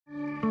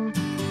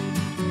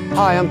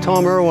Hi, I'm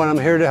Tom Irwin. I'm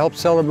here to help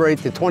celebrate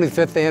the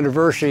 25th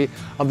anniversary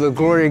of the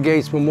Gloria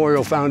Gates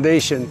Memorial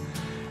Foundation.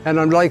 And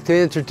I'd like to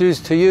introduce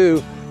to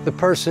you the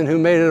person who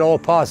made it all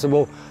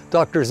possible,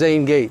 Dr.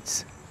 Zane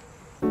Gates.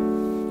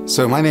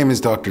 So my name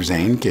is Dr.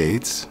 Zane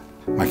Gates.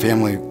 My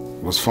family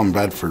was from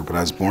Bedford, but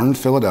I was born in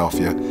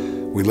Philadelphia.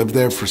 We lived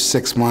there for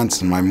 6 months,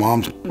 and my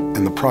mom,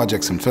 in the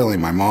projects in Philly,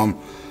 my mom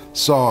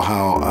saw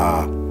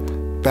how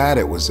bad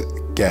it was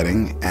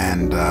getting,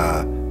 and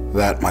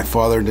that my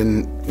father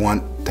didn't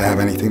want to have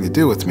anything to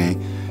do with me.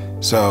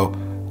 So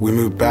we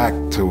moved back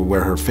to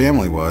where her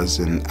family was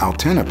in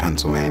Altoona,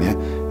 Pennsylvania,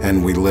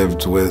 and we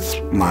lived with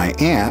my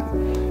aunt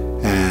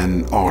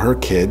and all her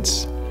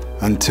kids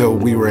until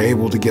we were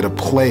able to get a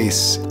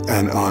place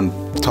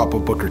on top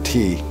of Booker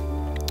T,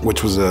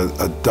 which was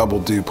a double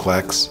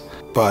duplex.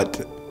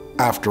 But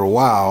after a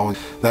while,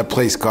 that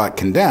place got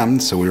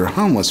condemned, so we were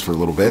homeless for a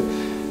little bit.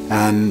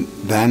 And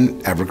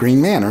then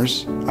Evergreen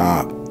Manors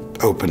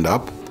opened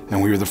up,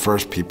 and we were the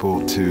first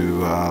people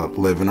to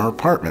live in our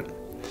apartment.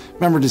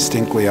 Remember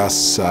distinctly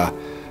us,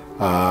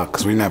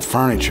 because we didn't have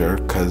furniture,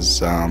 because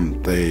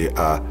they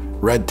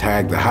red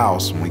tagged the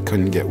house and we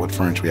couldn't get what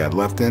furniture we had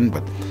left in,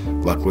 but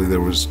luckily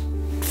there was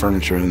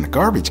furniture in the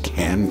garbage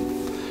can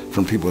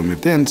from people who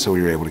moved in, so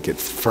we were able to get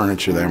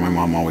furniture there. My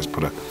mom always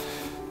put a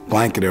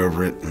blanket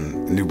over it,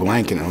 and a new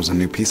blanket, and it was a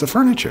new piece of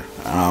furniture.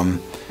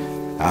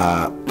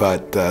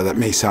 But that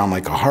may sound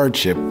like a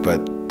hardship,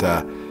 but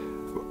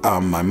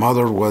my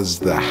mother was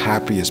the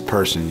happiest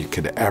person you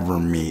could ever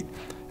meet.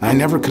 And I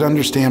never could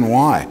understand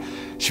why.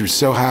 She was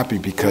so happy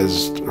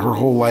because her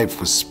whole life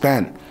was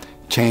spent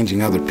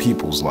changing other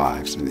people's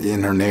lives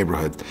in her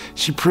neighborhood.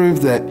 She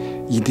proved that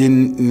you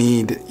didn't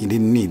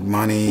need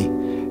money,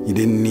 you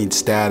didn't need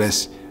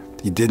status,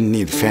 you didn't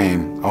need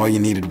fame. All you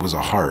needed was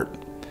a heart.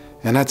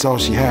 And that's all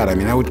she had. I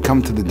mean, I would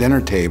come to the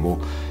dinner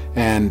table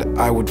and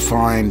I would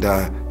find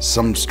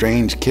some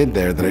strange kid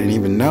there that I didn't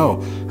even know.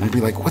 And I'd be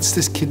like, what's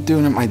this kid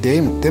doing at my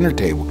dinner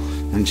table?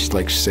 And she'd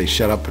like say,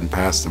 shut up and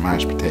pass the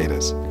mashed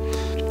potatoes.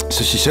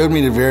 So she showed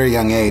me at a very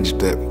young age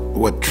that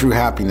what true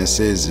happiness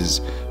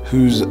is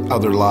whose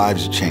other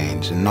lives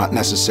change, and not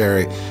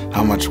necessarily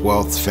how much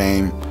wealth,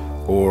 fame,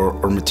 or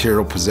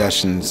material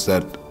possessions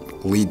that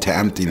lead to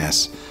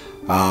emptiness.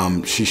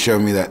 She showed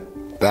me that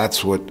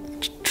that's what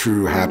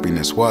true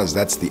happiness was.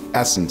 That's the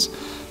essence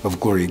of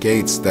Gloria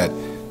Gates that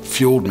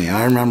fueled me.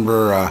 I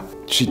remember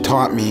she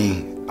taught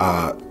me,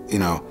 you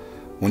know,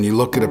 when you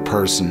look at a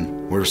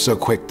person, we're so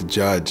quick to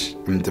judge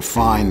and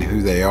define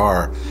who they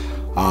are,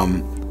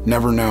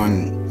 never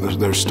knowing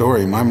their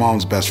story. My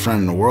mom's best friend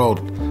in the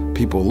world,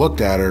 people looked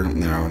at her,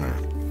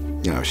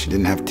 you know, she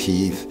didn't have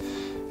teeth,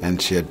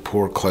 and she had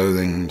poor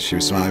clothing, and she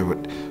was smiling,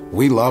 but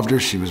we loved her.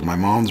 She was my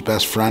mom's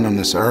best friend on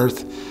this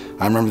earth.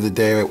 I remember the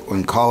day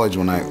in college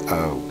when I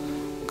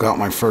got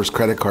my first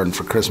credit card, and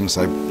for Christmas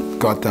I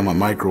got them a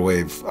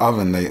microwave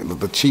oven,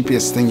 the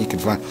cheapest thing you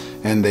could find,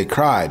 and they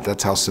cried.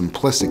 That's how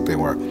simplistic they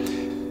were.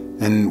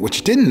 And what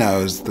you didn't know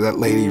is that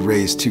lady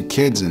raised 2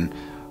 kids, and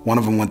one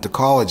of them went to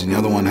college and the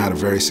other one had a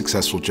very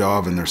successful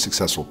job and they're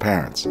successful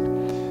parents.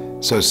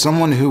 So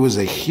someone who was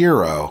a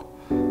hero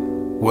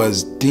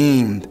was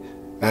deemed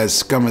as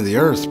scum of the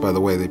earth by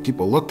the way that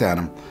people looked at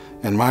him,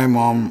 and my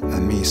mom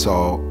and me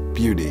saw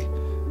beauty.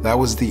 That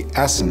was the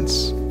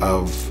essence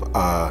of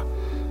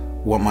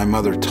what my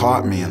mother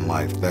taught me in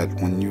life, that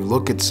when you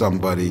look at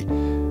somebody,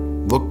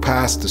 look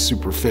past the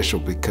superficial,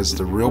 because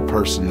the real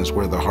person is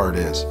where the heart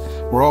is.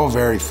 We're all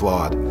very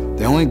flawed.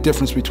 The only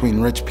difference between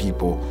rich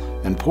people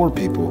and poor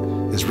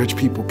people is rich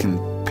people can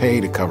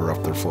pay to cover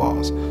up their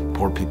flaws.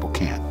 Poor people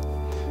can't.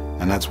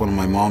 And that's one of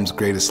my mom's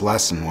greatest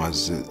lessons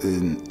was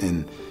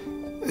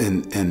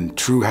in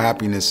true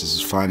happiness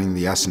is finding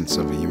the essence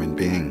of a human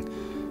being.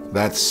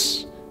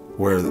 That's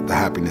where the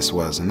happiness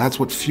was. And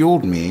that's what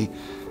fueled me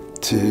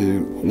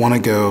to want to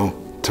go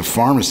to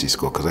pharmacy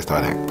school, because I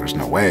thought, heck, there's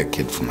no way a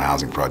kid from the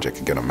housing project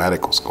could go to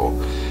medical school.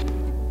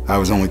 I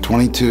was only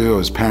 22, I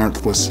was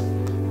parentless,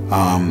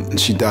 and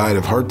she died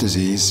of heart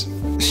disease.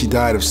 She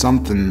died of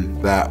something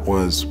that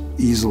was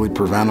easily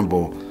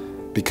preventable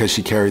because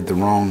she carried the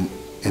wrong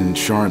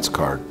insurance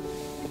card.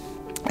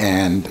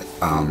 And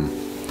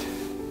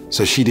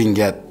so she didn't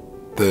get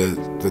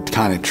the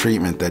kind of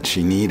treatment that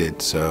she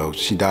needed, so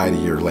she died a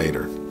year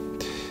later.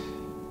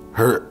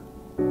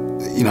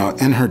 You know,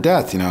 in her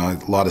death, you know,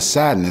 a lot of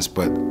sadness,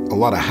 but a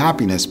lot of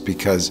happiness,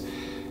 because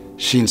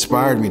she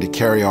inspired me to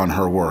carry on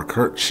her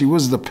work. She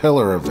was the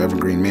pillar of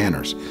Evergreen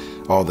Manors.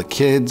 All the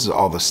kids,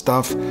 all the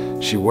stuff,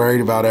 she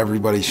worried about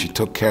everybody, she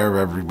took care of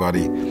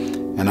everybody,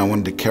 and I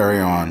wanted to carry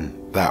on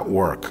that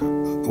work,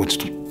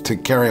 to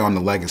carry on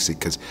the legacy,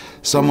 because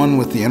someone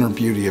with the inner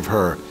beauty of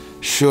her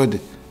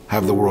should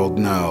have the world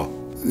know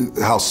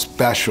how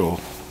special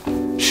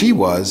she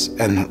was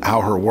and how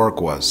her work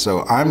was.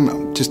 So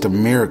I'm just a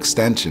mere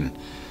extension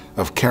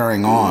of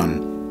carrying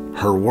on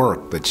her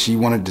work that she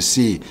wanted to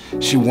see.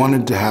 She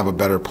wanted to have a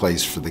better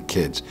place for the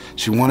kids.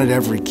 She wanted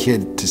every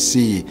kid to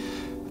see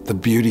the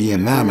beauty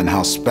in them and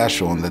how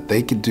special, and that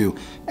they could do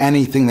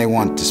anything they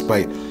want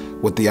despite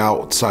what the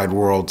outside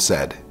world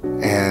said.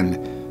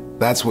 And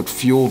that's what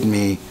fueled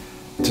me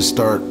to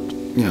start,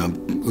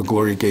 the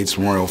Gloria Gates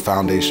Memorial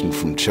Foundation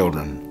from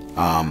children.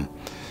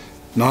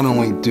 Not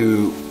only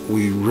do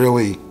we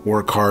really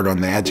work hard on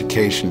the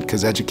education,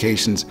 because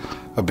education's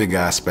a big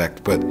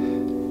aspect, but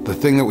the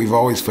thing that we've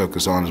always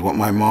focused on is what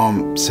my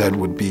mom said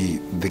would be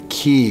the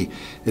key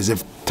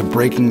is to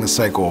breaking the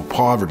cycle of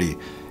poverty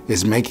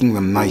is making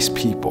them nice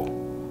people.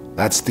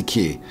 That's the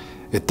key.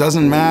 It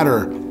doesn't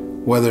matter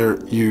whether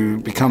you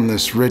become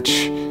this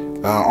rich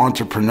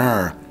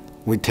entrepreneur.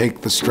 We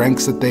take the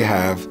strengths that they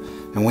have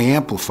and we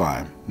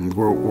amplify them.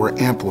 We're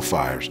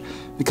amplifiers.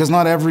 Because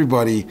not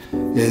everybody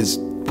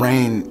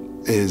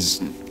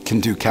can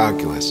do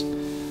calculus.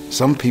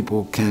 Some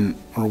people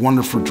are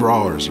wonderful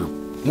drawers or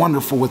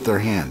wonderful with their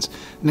hands.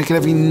 And they can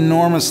have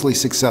enormously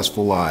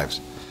successful lives,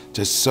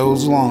 just so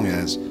as long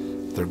as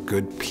they're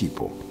good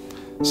people.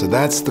 So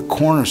that's the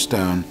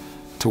cornerstone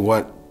to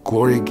what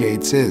Gloria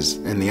Gates is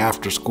in the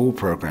after-school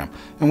program.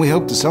 And we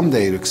hope to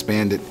someday to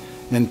expand it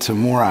into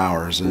more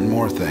hours and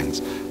more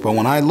things. But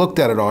when I looked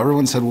at it all,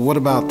 everyone said, well, what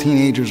about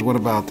teenagers? What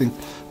about things?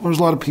 Well, there's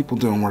a lot of people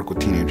doing work with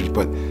teenagers,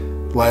 but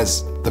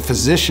as the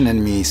physician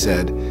in me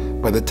said,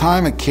 by the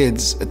time a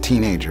kid's a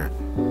teenager,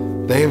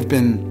 they have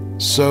been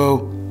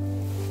so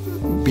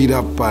beat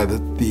up by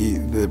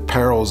the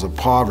perils of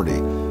poverty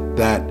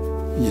that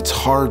it's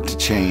hard to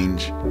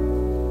change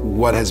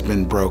what has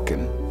been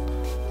broken.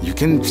 You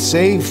can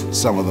save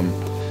some of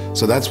them.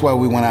 So that's why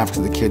we went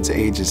after the kids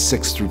ages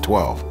 6 through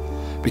 12.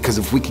 Because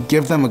if we could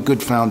give them a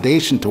good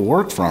foundation to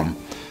work from,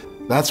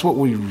 that's what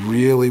we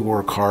really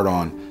work hard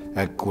on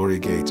at Gloria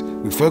Gates.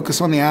 We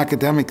focus on the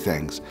academic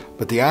things,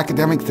 but the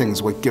academic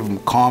things what give them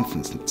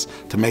confidence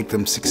to make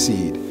them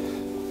succeed.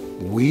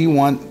 We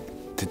want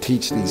to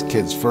teach these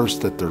kids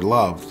first that they're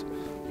loved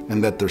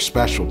and that they're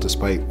special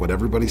despite what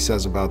everybody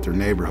says about their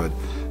neighborhood,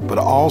 but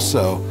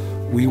also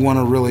we want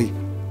to really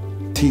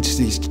teach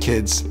these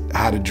kids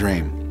how to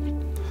dream.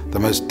 The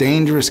most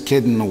dangerous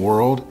kid in the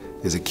world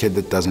is a kid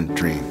that doesn't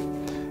dream.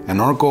 And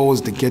our goal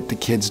is to get the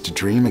kids to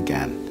dream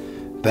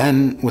again.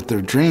 Then with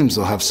their dreams,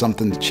 they'll have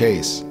something to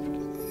chase.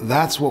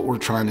 That's what we're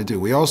trying to do.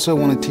 We also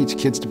want to teach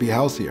kids to be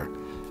healthier.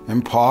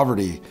 In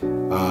poverty,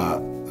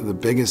 the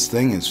biggest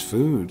thing is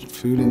food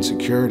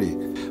insecurity.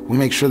 We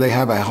make sure they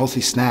have a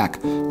healthy snack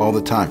all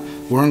the time.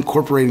 We're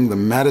incorporating the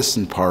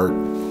medicine part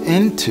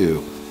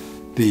into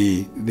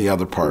the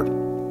other part.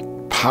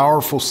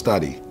 Powerful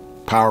study,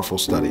 powerful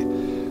study.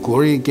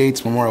 Gloria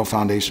Gates Memorial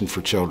Foundation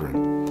for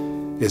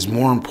Children is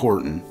more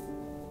important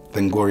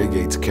than Gloria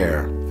Gates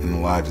care in the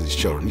lives of these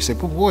children. You say,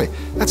 but boy,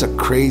 that's a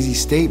crazy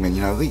statement.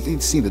 They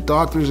need to see the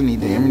doctors and need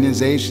the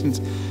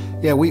immunizations.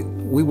 Yeah, we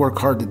work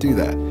hard to do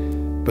that.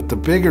 But the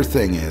bigger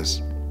thing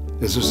is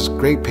there's this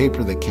great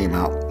paper that came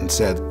out and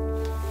said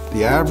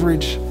the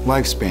average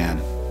lifespan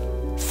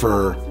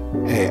for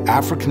an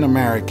African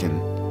American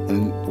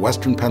in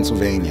Western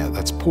Pennsylvania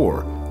that's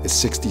poor is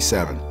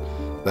 67.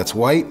 That's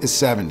white is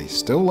 70,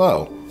 still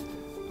low.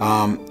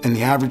 And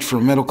the average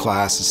for middle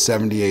class is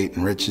 78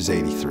 and rich is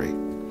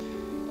 83.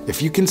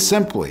 If you can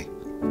simply,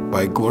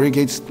 by Gloria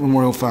Gates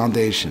Memorial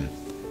Foundation,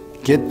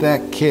 get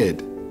that kid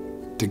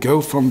to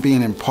go from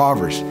being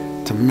impoverished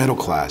to middle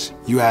class,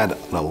 you add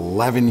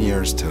 11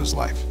 years to his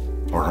life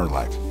or her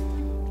life.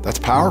 That's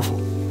powerful.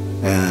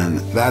 And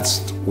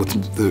that's what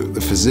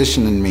the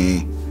physician in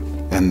me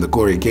and the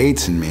Gloria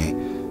Gates in me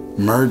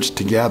merged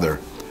together.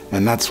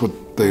 And that's what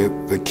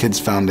the Kids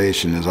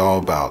Foundation is all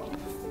about.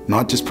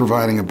 Not just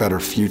providing a better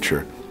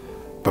future,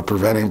 but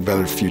providing a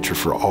better future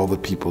for all the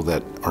people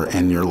that are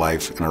in your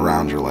life and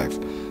around your life,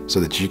 so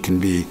that you can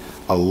be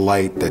a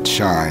light that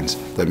shines,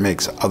 that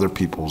makes other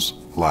people's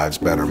lives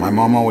better. My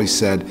mom always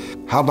said,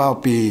 how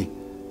about be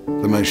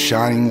the most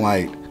shining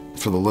light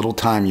for the little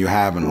time you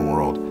have in the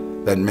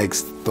world that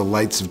makes the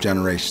lights of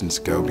generations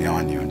go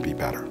beyond you and be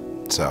better.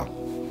 So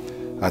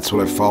that's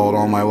what I've followed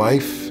all my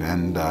life,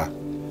 and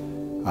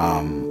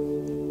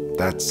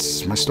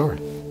that's my story.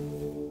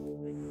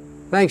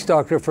 Thanks,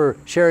 Doctor, for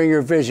sharing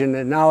your vision.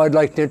 And now I'd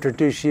like to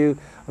introduce you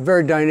a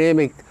very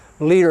dynamic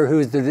leader who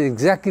is the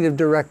Executive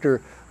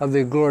Director of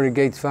the Gloria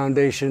Gates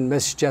Foundation,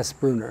 Miss Jess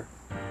Bruner.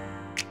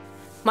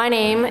 My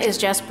name is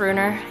Jess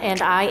Bruner,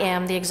 and I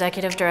am the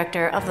Executive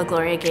Director of the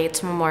Gloria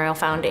Gates Memorial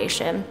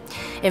Foundation.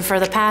 And for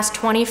the past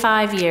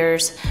 25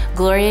 years,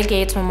 Gloria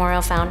Gates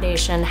Memorial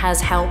Foundation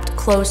has helped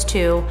close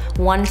to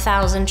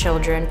 1,000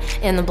 children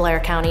in the Blair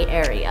County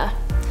area.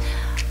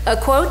 A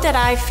quote that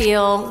I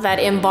feel that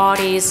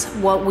embodies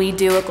what we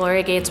do at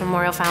Gloria Gates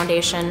Memorial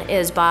Foundation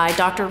is by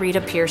Dr.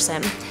 Rita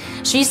Pearson.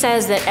 She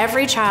says that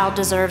every child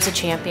deserves a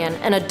champion,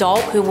 an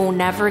adult who will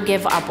never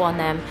give up on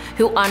them,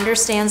 who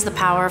understands the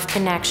power of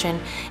connection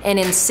and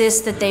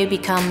insists that they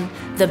become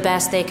the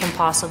best they can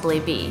possibly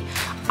be.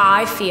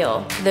 I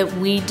feel that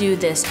we do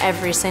this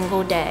every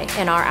single day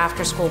in our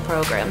after-school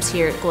programs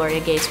here at Gloria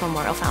Gates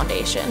Memorial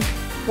Foundation.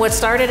 What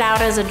started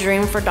out as a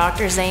dream for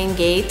Dr. Zane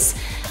Gates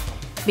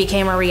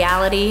became a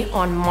reality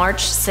on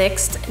March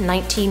 6,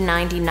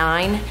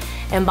 1999,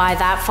 and by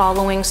that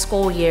following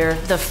school year,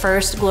 the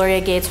first Gloria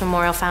Gates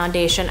Memorial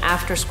Foundation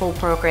after-school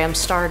program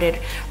started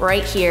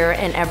right here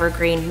in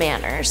Evergreen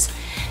Manors.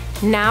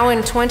 Now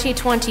in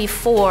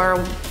 2024,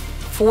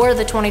 for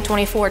the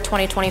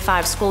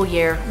 2024-2025 school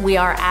year, we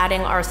are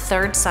adding our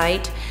third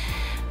site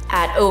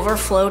at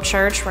Overflow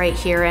Church right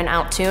here in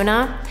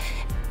Altoona.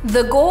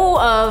 The goal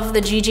of the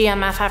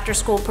GGMF after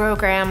school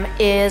program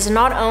is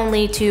not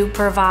only to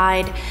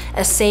provide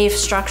a safe,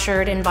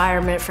 structured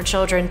environment for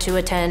children to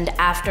attend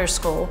after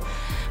school,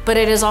 but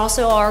it is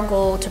also our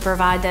goal to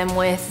provide them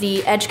with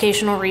the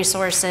educational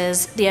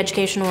resources, the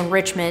educational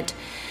enrichment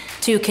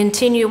to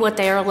continue what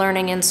they are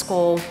learning in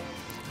school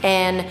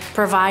and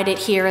provide it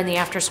here in the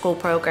after school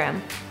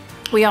program.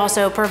 We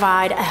also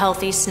provide a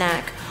healthy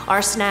snack.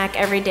 Our snack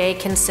every day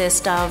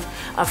consists of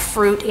a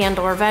fruit and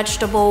or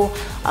vegetable,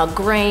 a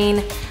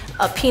grain,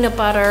 a peanut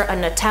butter, a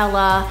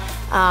Nutella.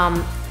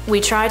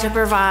 We try to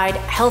provide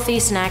healthy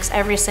snacks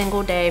every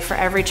single day for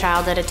every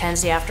child that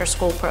attends the after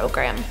school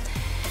program.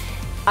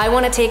 I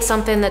want to take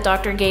something that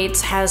Dr.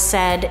 Gates has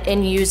said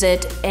and use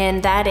it,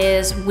 and that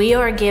is we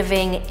are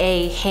giving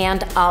a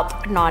hand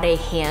up, not a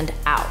hand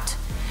out.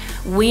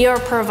 We are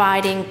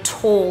providing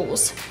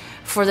tools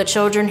for the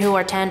children who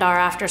attend our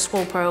after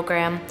school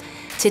program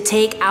to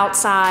take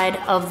outside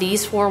of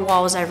these four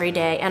walls every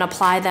day and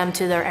apply them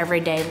to their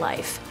everyday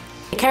life.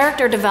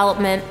 Character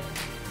development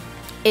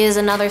is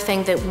another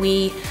thing that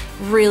we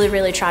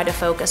really try to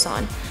focus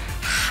on.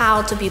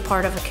 How to be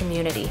part of a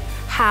community,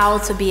 how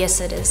to be a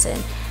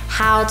citizen,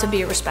 how to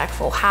be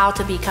respectful, how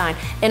to be kind.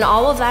 And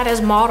all of that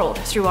is modeled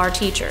through our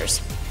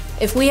teachers.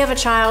 If we have a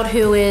child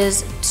who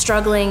is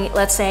struggling,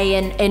 let's say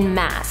in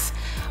math,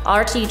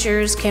 our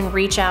teachers can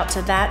reach out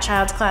to that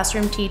child's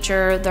classroom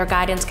teacher, their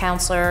guidance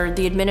counselor,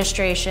 the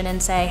administration,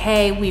 and say,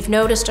 hey, we've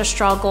noticed a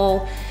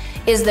struggle.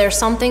 Is there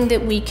something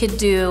that we could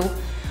do?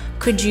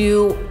 Could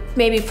you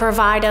maybe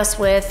provide us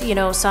with,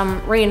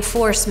 some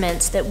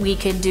reinforcements that we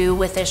could do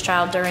with this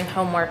child during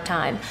homework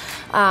time?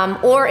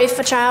 Or if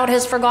a child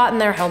has forgotten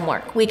their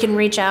homework, we can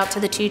reach out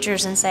to the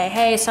teachers and say,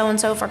 hey,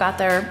 so-and-so forgot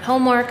their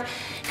homework.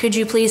 Could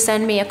you please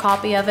send me a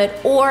copy of it?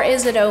 Or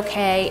is it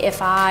okay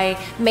if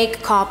I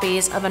make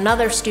copies of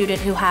another student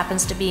who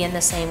happens to be in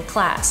the same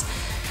class?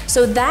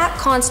 So that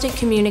constant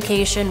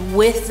communication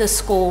with the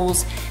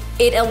schools,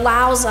 it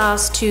allows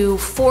us to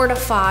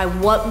fortify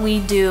what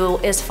we do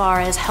as far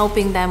as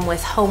helping them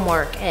with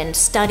homework and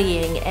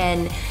studying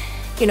and,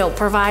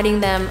 providing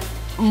them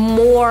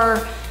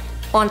more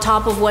on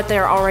top of what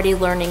they're already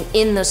learning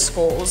in the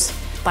schools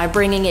by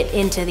bringing it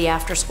into the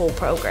after-school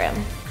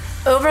program.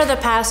 Over the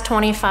past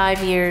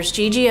 25 years,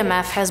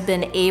 GGMF has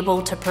been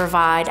able to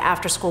provide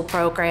after-school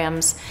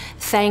programs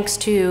thanks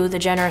to the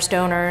generous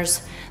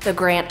donors, the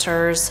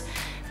grantors,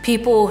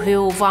 people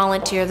who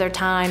volunteer their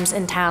times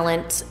and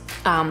talents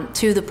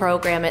to the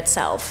program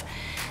itself.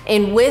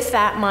 And with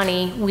that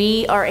money,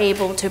 we are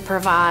able to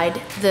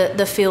provide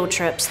the field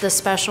trips, the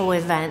special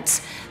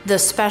events, the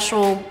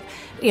special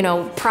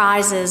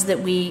prizes that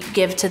we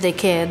give to the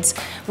kids.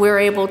 We're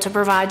able to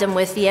provide them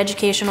with the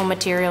educational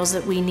materials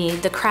that we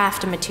need, the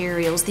craft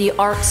materials, the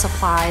art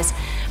supplies.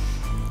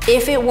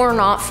 If it were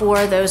not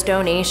for those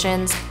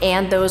donations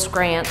and those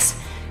grants,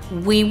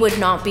 we would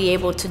not be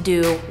able to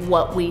do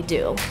what we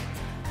do.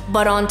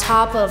 But on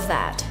top of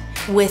that,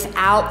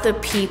 without the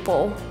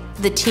people,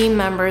 the team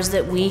members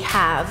that we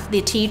have,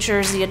 the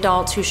teachers, the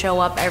adults who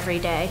show up every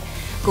day,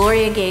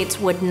 Gloria Gates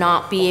would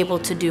not be able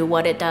to do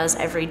what it does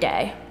every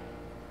day.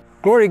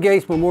 Gloria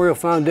Gates Memorial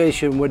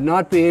Foundation would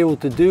not be able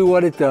to do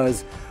what it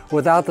does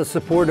without the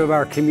support of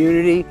our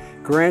community,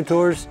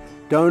 grantors,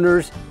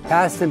 donors,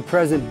 past and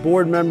present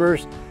board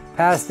members,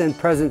 past and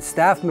present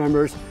staff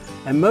members,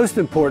 and most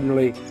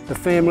importantly, the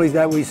families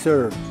that we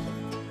serve.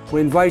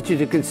 We invite you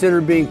to consider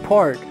being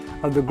part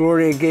of the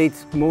Gloria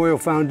Gates Memorial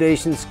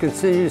Foundation's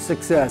continued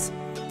success,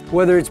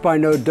 whether it's by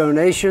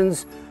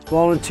donations,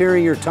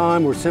 volunteering your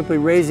time, or simply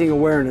raising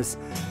awareness.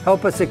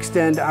 Help us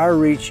extend our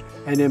reach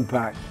and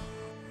impact.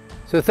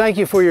 So thank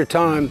you for your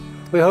time.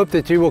 We hope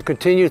that you will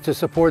continue to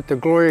support the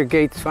Gloria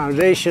Gates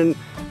Foundation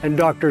and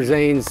Dr.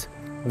 Zane's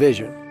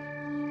vision.